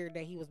it's weird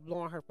that he was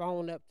blowing her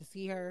phone up to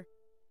see her,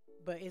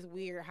 but it's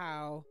weird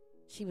how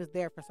she was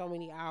there for so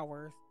many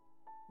hours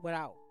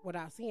without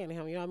seeing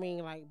him. You know what I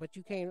mean? Like, but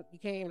you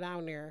came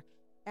down there.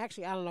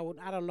 Actually, I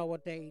don't know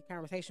what the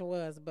conversation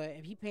was, but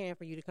if he paying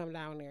for you to come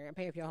down there and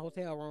paying for your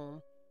hotel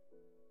room,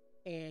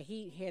 and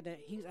he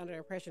was under the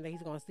impression that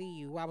he's gonna see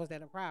you, why was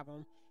that a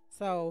problem?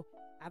 So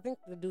I think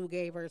the dude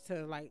gave her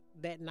to like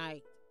that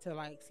night to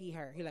like see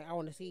her. He like, I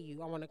want to see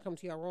you. I want to come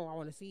to your room. I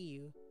want to see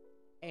you.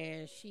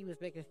 And she was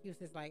making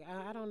excuses like,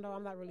 I don't know.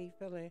 I'm not really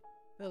feeling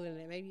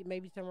it.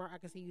 Maybe tomorrow I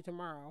can see you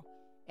tomorrow.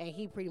 And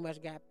he pretty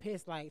much got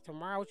pissed like,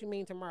 tomorrow? What you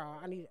mean tomorrow?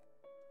 I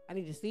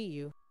need to see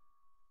you.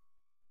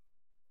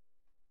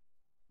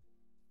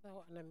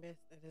 So in the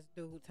midst of this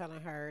dude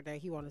telling her that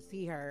he want to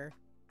see her,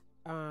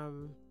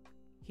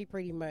 he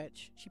pretty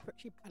much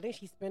I think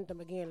she spent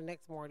them again the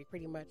next morning.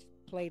 Pretty much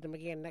played them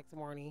again the next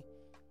morning,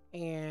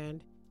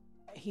 and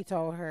he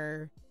told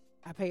her,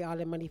 I pay all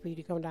that money for you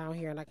to come down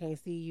here and I can't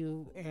see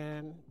you.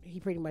 And he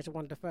pretty much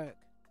wanted to fuck.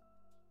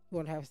 He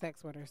wanted to have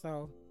sex with her.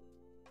 So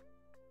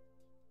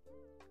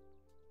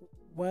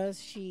was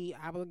she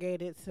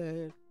obligated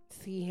to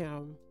see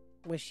him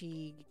when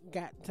she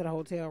got to the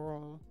hotel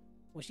room?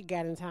 When she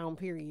got in town,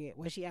 period?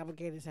 Was she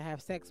obligated to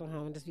have sex with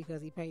him just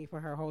because he paid for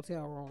her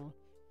hotel room?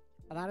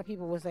 A lot of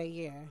people would say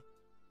yeah.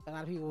 A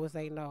lot of people would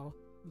say no.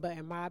 But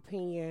in my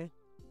opinion,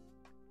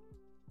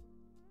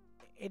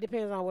 it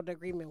depends on what the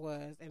agreement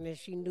was and if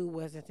she knew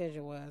what his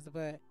intention was.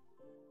 But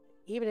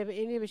even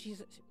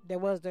if there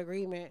was the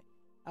agreement,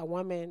 a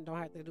woman don't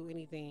have to do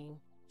anything.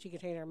 She can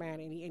change her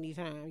mind any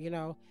time, you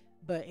know.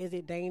 But is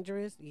it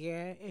dangerous?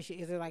 Yeah. Is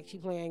it like she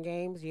playing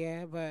games?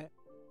 Yeah. But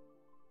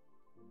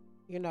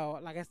you know,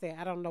 like I said,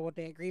 I don't know what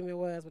the agreement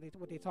was,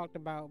 what they talked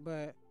about,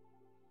 but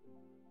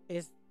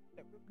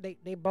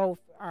they both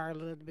are a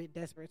little bit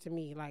desperate to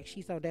me. Like,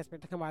 she's so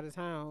desperate to come out of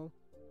town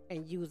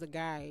and use a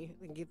guy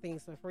and get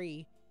things for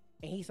free,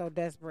 and he's so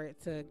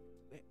desperate to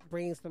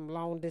bring some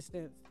long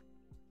distance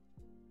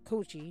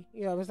coochie,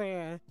 you know what I'm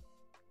saying,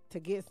 to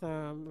get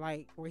some,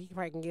 like, where he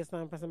probably can get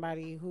some for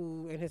somebody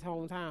who in his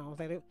hometown.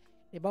 So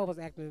they both was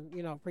acting,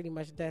 you know, pretty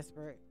much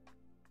desperate,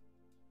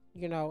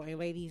 you know. And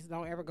ladies,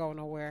 don't ever go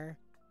nowhere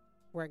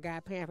where a guy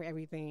paying for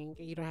everything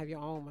and you don't have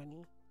your own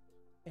money.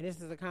 And this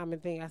is a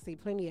common thing. I see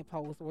plenty of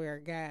posts where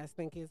guys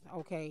think it's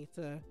okay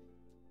to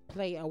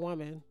play a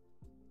woman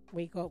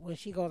when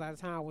she goes out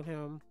of town with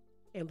him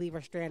and leave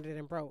her stranded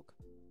and broke.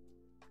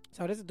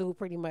 So this dude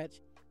pretty much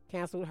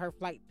canceled her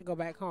flight to go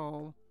back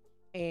home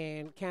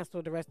and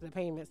canceled the rest of the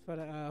payments for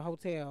the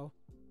hotel.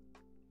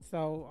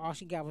 So all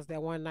she got was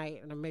that one night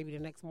and then maybe the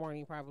next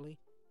morning probably,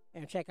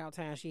 and checkout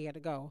time she had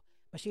to go.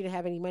 But she didn't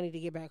have any money to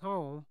get back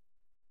home.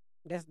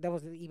 That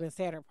was the even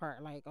sadder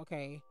part. Like,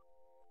 okay,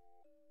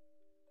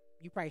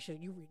 you probably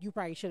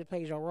should have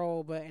played your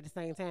role, but at the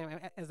same time,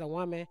 as a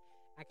woman,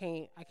 I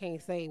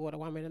can't say what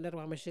another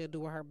woman should do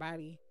with her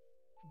body.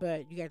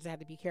 But you guys have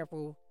to be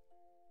careful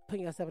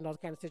putting yourself in those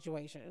kind of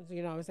situations.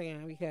 You know what I'm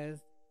saying? Because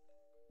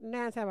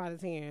 9 times out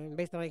of 10,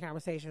 based on the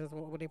conversations,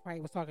 what they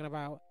probably was talking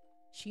about,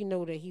 she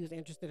knew that he was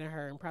interested in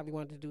her and probably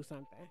wanted to do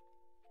something.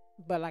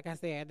 But like I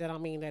said, that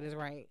don't mean that is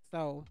right.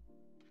 So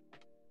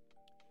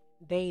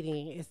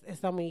dating, it's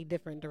so many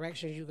different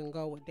directions you can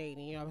go with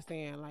dating. You know what I'm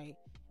saying? Like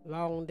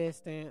long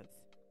distance,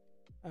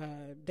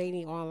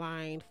 dating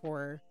online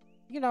for,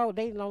 you know,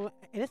 dating online.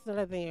 And this is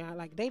another thing.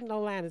 Like, dating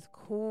online is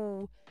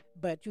cool,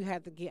 but you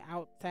have to get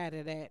outside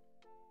of that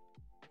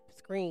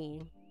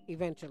screen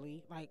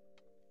eventually. Like,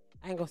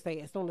 I ain't gonna say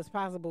as soon as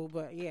possible,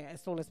 but yeah,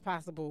 as soon as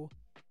possible,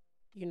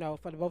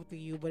 for the both of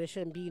you. But it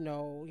shouldn't be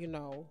no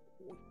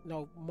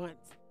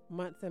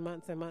months and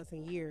months and months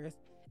and years,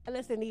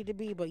 unless it need to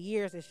be. But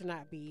years it should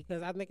not be,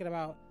 because I'm thinking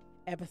about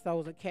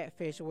episodes of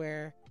Catfish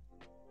where,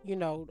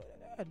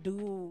 a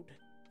dude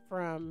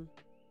from,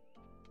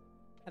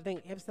 I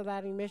think,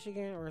 Ypsilanti,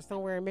 Michigan, or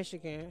somewhere in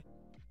Michigan,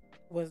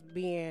 was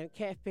being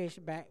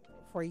catfished back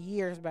for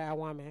years by a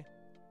woman,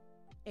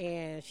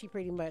 and she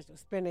pretty much was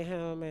spending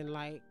him and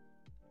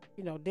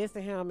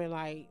dissing him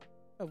and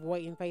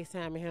avoiding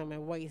FaceTiming him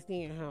and avoiding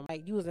seeing him.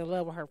 Like, you was in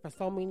love with her for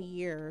so many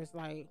years.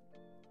 Like,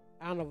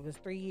 I don't know if it was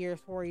 3 years,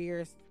 4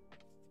 years,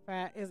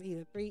 5. It was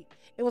either 3.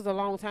 It was a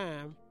long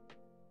time,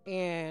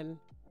 and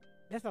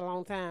that's a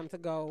long time to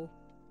go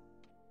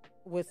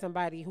with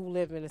somebody who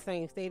live in the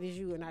same state as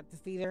you and not to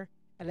see her,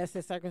 unless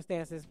the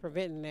circumstances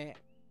preventing that.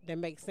 That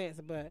makes sense,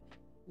 but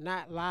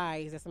not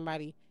lies that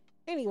somebody.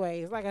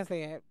 Anyways, like I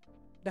said,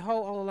 the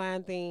whole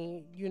online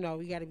thing, you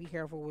got to be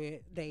careful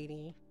with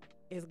dating.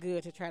 It's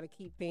good to try to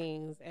keep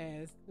things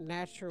as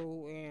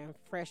natural and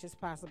fresh as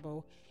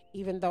possible,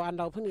 even though I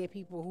know plenty of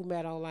people who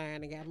met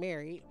online and got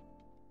married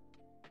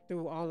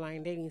through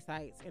online dating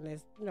sites, and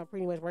it's,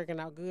 pretty much working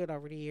out good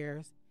over the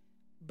years.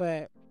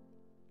 But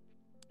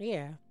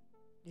yeah,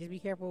 just be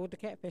careful with the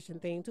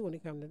catfishing thing too when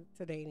it comes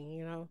to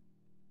dating,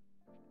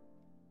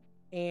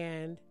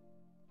 And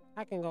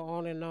I can go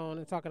on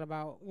and talking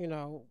about,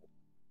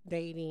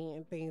 dating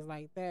and things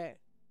like that.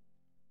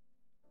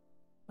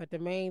 But the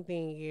main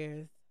thing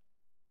is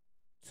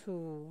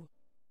to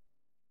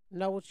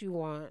know what you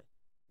want,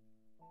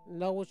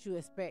 know what you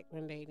expect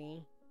when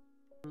dating.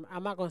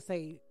 I'm not going to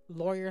say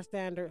lower your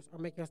standards or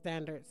make your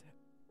standards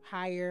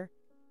higher,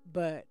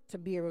 but to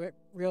be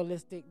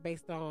realistic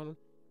based on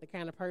the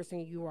kind of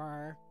person you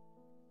are,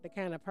 the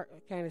kind of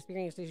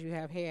experiences you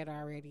have had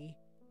already,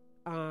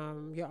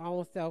 your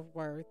own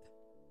self-worth,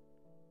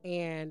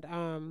 and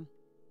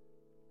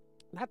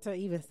not to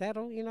even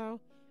settle,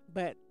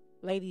 but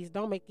ladies,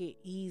 don't make it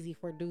easy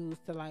for dudes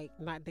to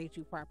not date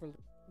you properly.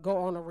 Go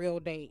on a real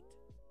date,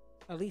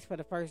 at least for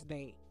the first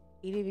date.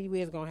 Even if you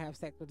is gonna have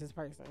sex with this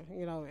person, and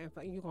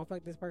you're gonna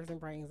fuck this person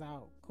brains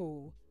out,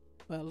 cool.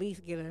 But at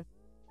least get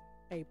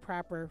a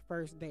proper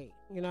first date,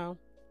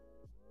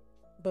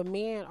 But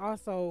men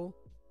also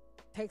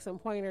take some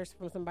pointers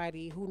from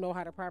somebody who know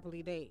how to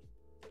properly date.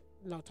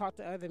 Talk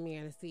to other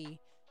men and see,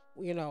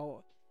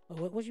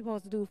 what you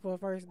supposed to do for a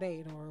first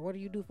date, or what do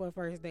you do for a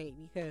first date?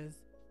 Because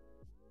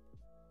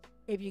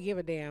if you give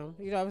a damn,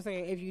 you know what I'm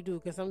saying? If you do,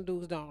 because some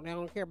dudes don't. They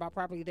don't care about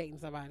properly dating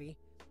somebody.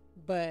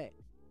 But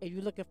if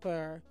you're looking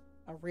for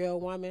a real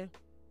woman,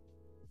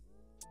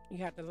 you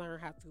have to learn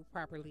how to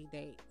properly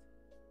date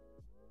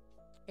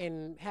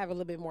and have a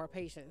little bit more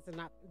patience and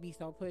not be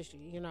so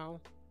pushy,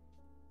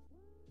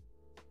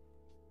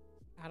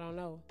 I don't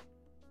know.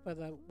 For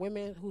the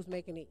women who's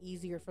making it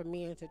easier for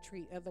men to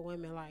treat other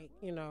women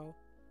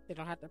they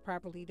don't have to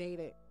properly date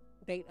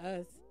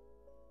us,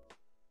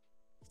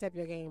 step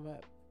your game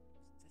up.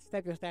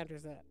 Step your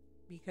standards up.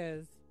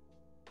 Because,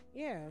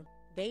 yeah,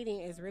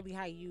 dating is really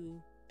how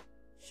you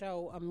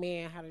show a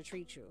man how to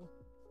treat you.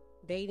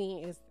 Dating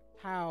is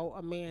how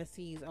a man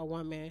sees a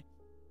woman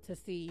to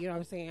see,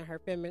 her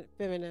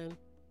feminine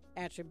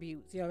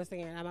attributes. You know what I'm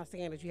saying? I'm not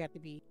saying that you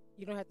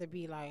don't have to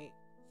be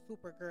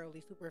super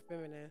girly, super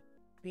feminine,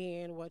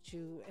 being what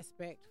you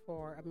expect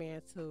for a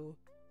man to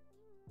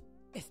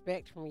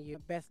expect from you,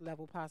 best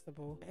level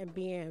possible, and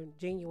being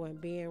genuine,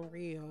 being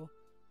real,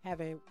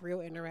 having real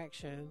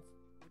interactions,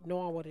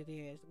 knowing what it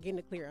is, getting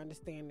a clear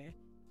understanding.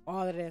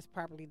 All of that's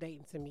properly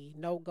dating to me.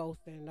 No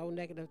ghosting, no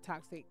negative,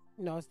 toxic,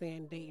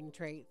 dating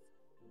traits.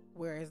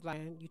 Whereas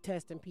you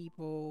testing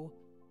people,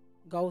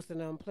 ghosting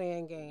them,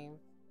 playing games,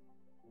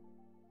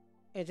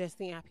 and just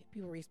seeing how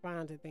people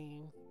respond to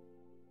things.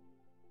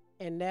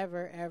 And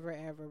never, ever,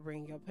 ever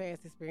bring your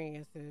past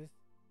experiences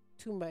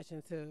too much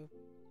into,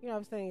 your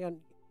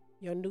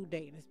new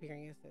dating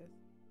experiences.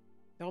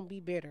 Don't be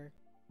bitter.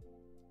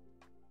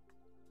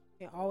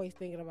 And always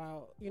thinking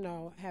about,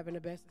 having the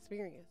best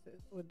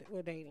experiences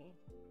with dating.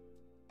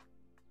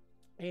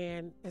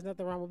 And there's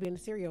nothing wrong with being a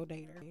serial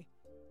dater.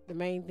 The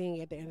main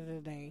thing at the end of the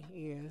day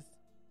is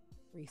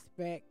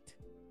respect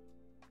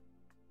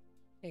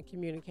and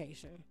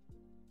communication.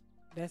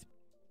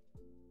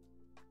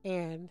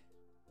 And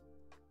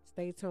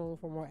stay tuned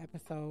for more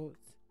episodes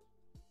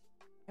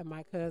of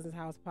My Cousin's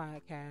House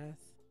podcast.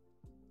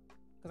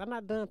 Because I'm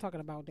not done talking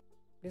about this.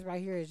 This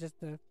right here is just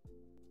the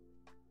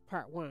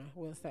part 1,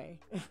 we'll say.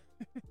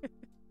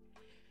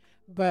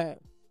 But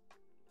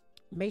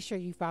make sure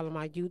you follow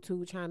my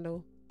YouTube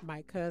channel,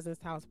 My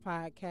Cousin's House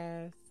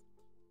podcast.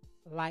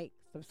 Like,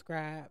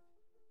 subscribe,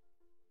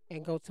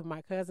 and go to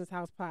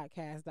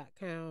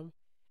mycousinshousepodcast.com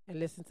and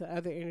listen to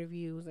other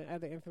interviews and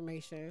other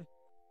information,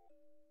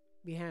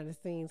 behind the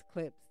scenes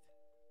clips,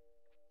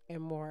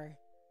 and more.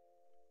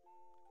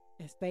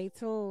 And stay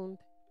tuned.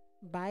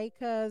 Bye,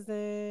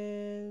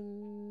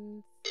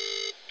 cousins.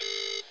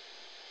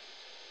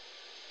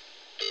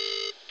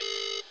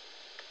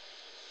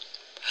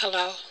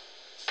 Hello.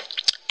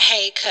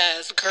 hey,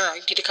 cuz, girl,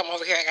 you need to come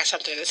over here. I got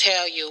something to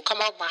tell you. Come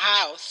over my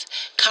house.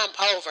 Come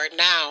over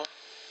now.